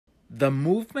The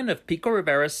movement of Pico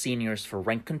Rivera seniors for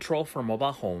rent control for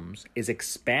mobile homes is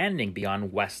expanding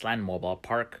beyond Westland Mobile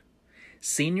Park.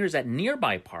 Seniors at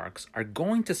nearby parks are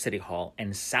going to City Hall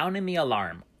and sounding the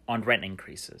alarm on rent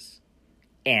increases.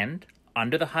 And,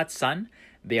 under the hot sun,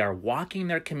 they are walking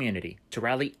their community to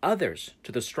rally others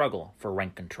to the struggle for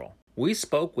rent control. We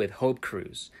spoke with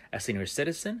Cruz, a senior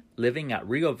citizen living at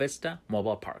Rio Vista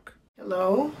Mobile Park.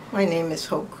 Hello, my name is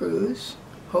Cruz,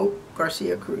 Hope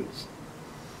Garcia Cruz.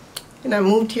 And I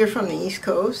moved here from the East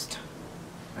Coast.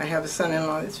 I have a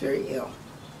son-in-law that's very ill.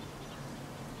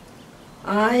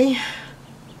 I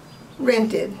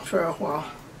rented for a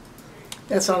while.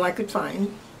 That's all I could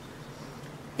find.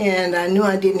 And I knew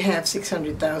I didn't have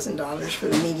 $600,000 for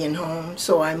the median home,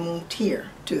 so I moved here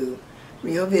to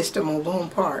Rio Vista Mobile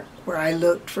Park, where I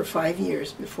looked for 5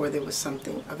 years before there was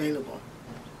something available.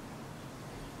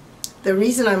 The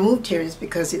reason I moved here is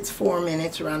because it's 4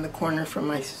 minutes around the corner from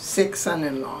my sick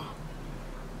son-in-law.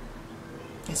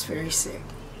 It's very sick.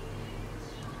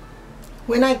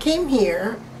 When I came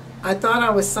here, I thought I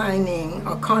was signing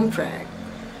a contract,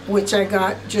 which I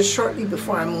got just shortly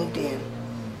before I moved in.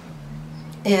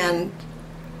 And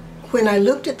when I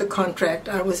looked at the contract,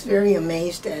 I was very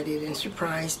amazed at it and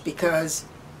surprised because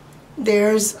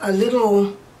there's a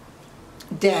little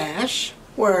dash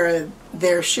where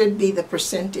there should be the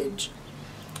percentage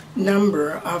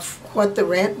number of what the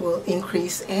rent will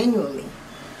increase annually.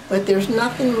 But there's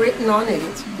nothing written on it,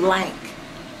 it's blank.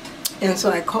 And so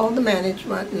I called the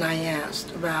management and I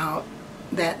asked about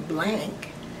that blank.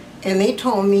 And they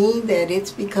told me that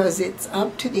it's because it's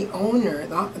up to the owner,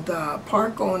 the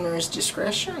park owner's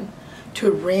discretion to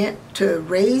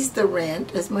raise the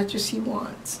rent as much as he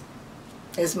wants,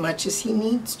 as much as he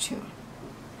needs to.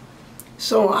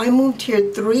 So I moved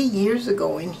here 3 years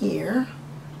ago in here,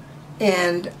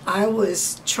 and I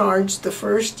was charged the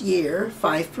first year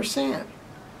 5%.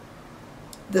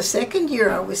 The second year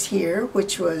I was here,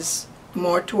 which was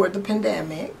more toward the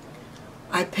pandemic,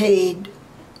 I paid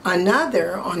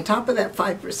another, on top of that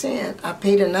 5%, I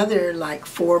paid another like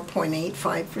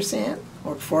 4.85%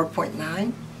 or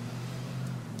 4.9%.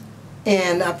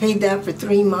 And I paid that for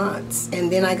 3 months.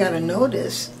 And then I got a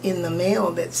notice in the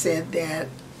mail that said that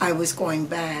I was going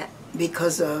back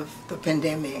because of the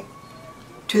pandemic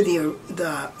to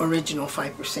the original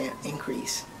 5%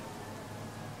 increase.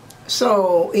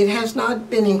 So it has not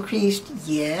been increased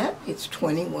yet. It's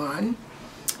 21,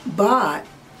 but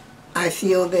I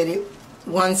feel that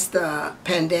once the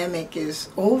pandemic is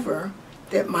over,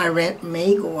 that my rent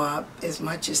may go up as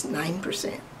much as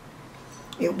 9%.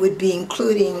 It would be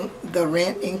including the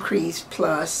rent increase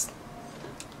plus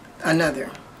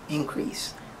another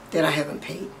increase that I haven't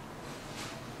paid.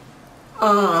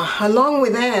 Along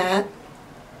with that,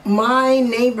 my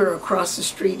neighbor across the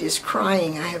street is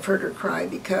crying. I have heard her cry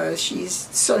because she's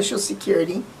Social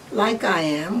Security, like I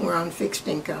am. We're on fixed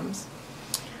incomes.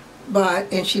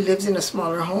 And she lives in a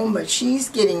smaller home, but she's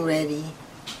getting ready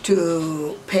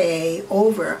to pay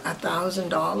over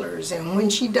 $1,000. And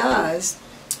when she does,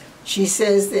 she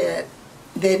says that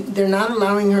they're not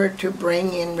allowing her to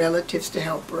bring in relatives to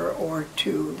help her or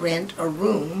to rent a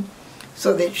room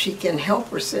so that she can help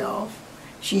herself.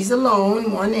 She's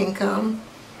alone, one income.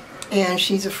 And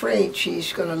she's afraid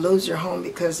she's going to lose her home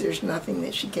because there's nothing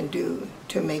that she can do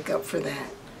to make up for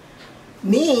that.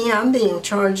 Me, I'm being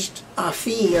charged a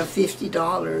fee of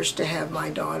 $50 to have my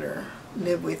daughter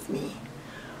live with me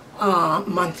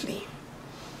monthly.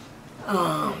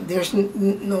 There's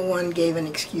no one gave an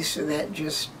excuse for that,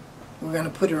 just we're going to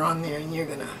put her on there and you're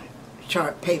going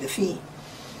to pay the fee.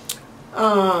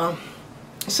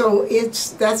 So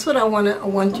that's what I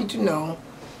want you to know,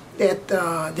 that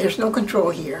there's no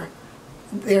control here.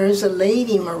 There's a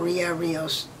lady, Maria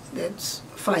Rios, that's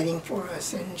fighting for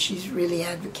us, and she's really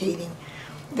advocating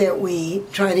that we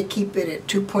try to keep it at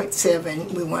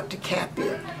 2.7. We want to cap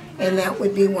it, and that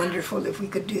would be wonderful if we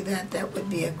could do that. That would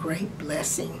be a great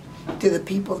blessing to the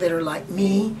people that are like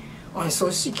me on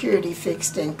Social Security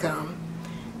fixed income,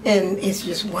 and it's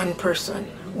just one person.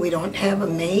 We don't have a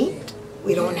mate.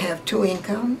 We don't have 2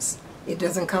 incomes. It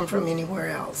doesn't come from anywhere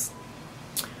else.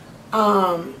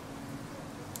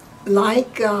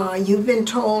 You've been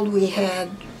told, we had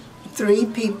 3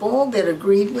 people that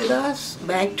agreed with us.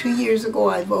 Back 2 years ago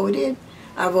I voted.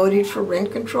 I voted for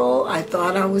rent control. I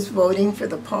thought I was voting for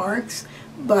the parks,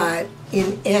 but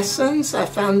in essence I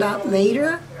found out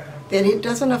later that it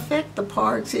doesn't affect the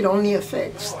parks. It only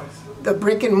affects the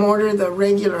brick and mortar, the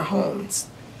regular homes.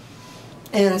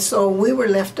 And so we were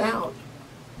left out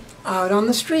on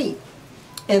the street,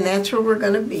 and that's where we're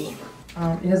going to be.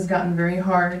 It has gotten very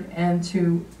hard, and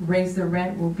to raise the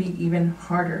rent will be even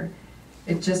harder.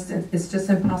 it's just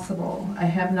impossible. I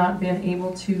have not been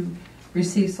able to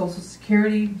receive Social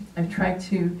Security. I've tried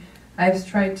to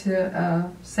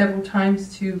several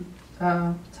times to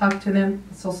talk to them,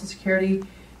 Social Security,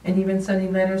 and even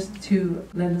sending letters to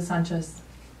Linda Sanchez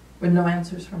with no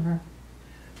answers from her.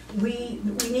 We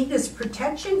need this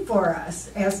protection for us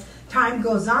as time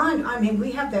goes on. I mean,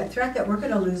 we have that threat that we're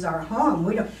going to lose our home.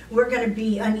 We're going to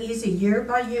be uneasy year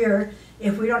by year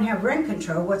if we don't have rent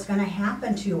control. What's going to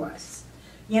happen to us?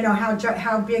 You know,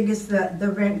 how big is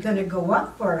the rent going to go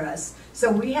up for us? So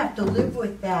we have to live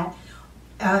with that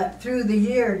through the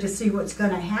year to see what's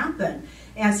going to happen.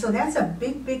 And so that's a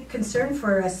big concern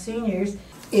for us seniors.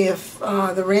 If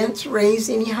the rents raise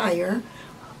any higher,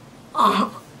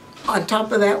 on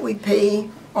top of that, we pay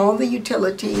all the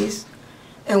utilities,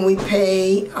 and we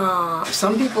pay,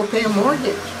 some people pay a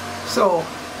mortgage. So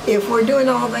if we're doing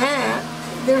all that,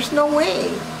 there's no way.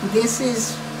 This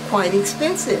is quite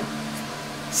expensive.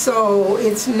 So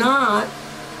it's not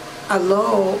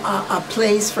a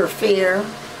place for fair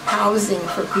housing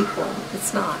for people.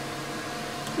 It's not.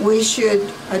 We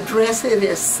should address it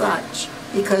as such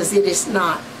because it is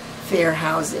not fair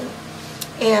housing.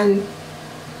 And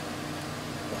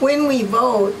when we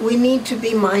vote, we need to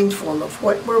be mindful of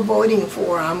what we're voting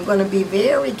for. I'm going to be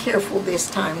very careful this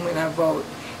time when I vote.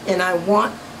 And I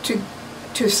want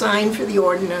to sign for the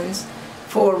ordinance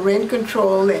for rent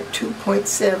control at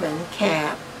 2.7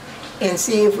 cap and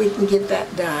see if we can get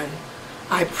that done.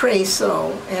 I pray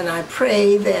so, and I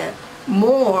pray that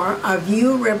more of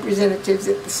you representatives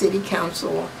at the City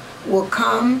Council will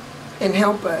come and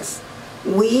help us.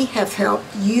 We have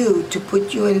helped you to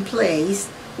put you in place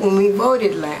when we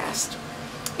voted last,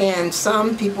 and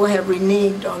some people have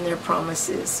reneged on their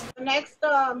promises. Next,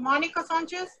 Monica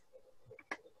Sanchez.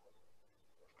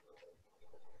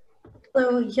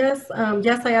 So yes,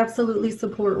 I absolutely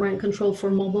support rent control for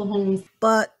mobile homes.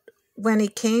 But when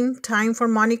it came time for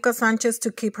Monica Sanchez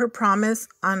to keep her promise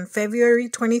on February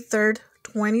 23rd,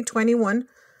 2021,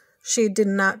 she did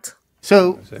not.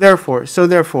 So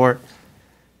therefore,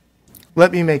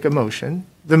 let me make a motion.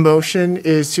 The motion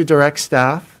is to direct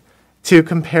staff to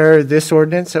compare this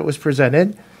ordinance that was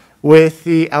presented with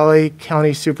the LA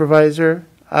County Supervisor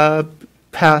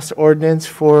passed ordinance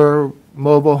for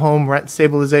mobile home rent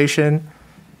stabilization,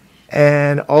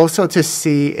 and also to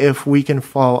see if we can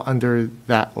fall under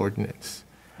that ordinance,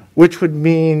 which would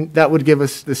mean that would give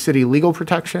us the city legal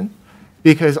protection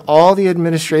because all the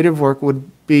administrative work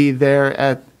would be there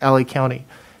at LA County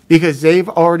because they've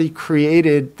already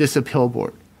created this appeal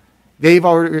board. They've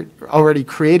already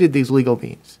created these legal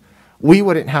means. We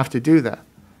wouldn't have to do that.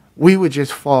 We would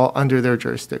just fall under their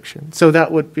jurisdiction. So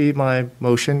that would be my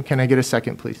motion. Can I get a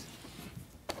second, please?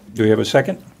 Do we have a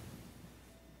second?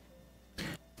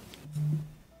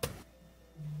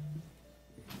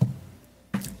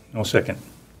 No second.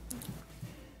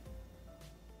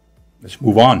 Let's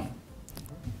move on.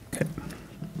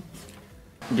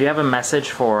 Do you have a message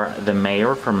for the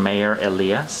mayor, for Mayor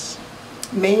Elias?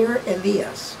 Mayor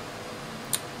Elias,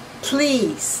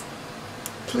 please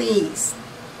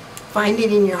find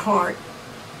it in your heart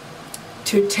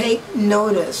to take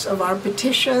notice of our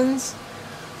petitions,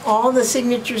 all the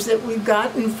signatures that we've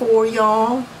gotten for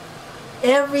y'all,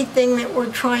 everything that we're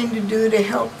trying to do to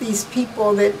help these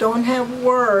people that don't have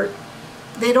work.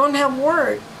 They don't have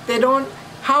work.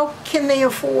 How can they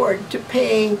afford to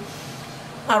pay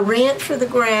a rent for the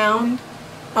ground,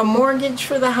 a mortgage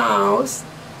for the house,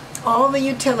 all the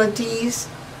utilities,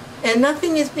 and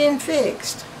nothing is being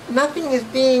fixed. Nothing is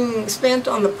being spent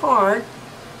on the park.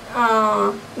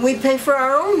 We pay for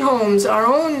our own homes, our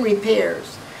own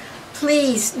repairs.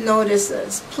 Please notice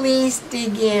us. Please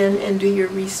dig in and do your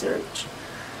research.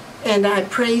 And I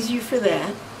praise you for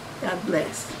that. God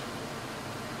bless.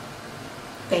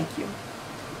 Thank you.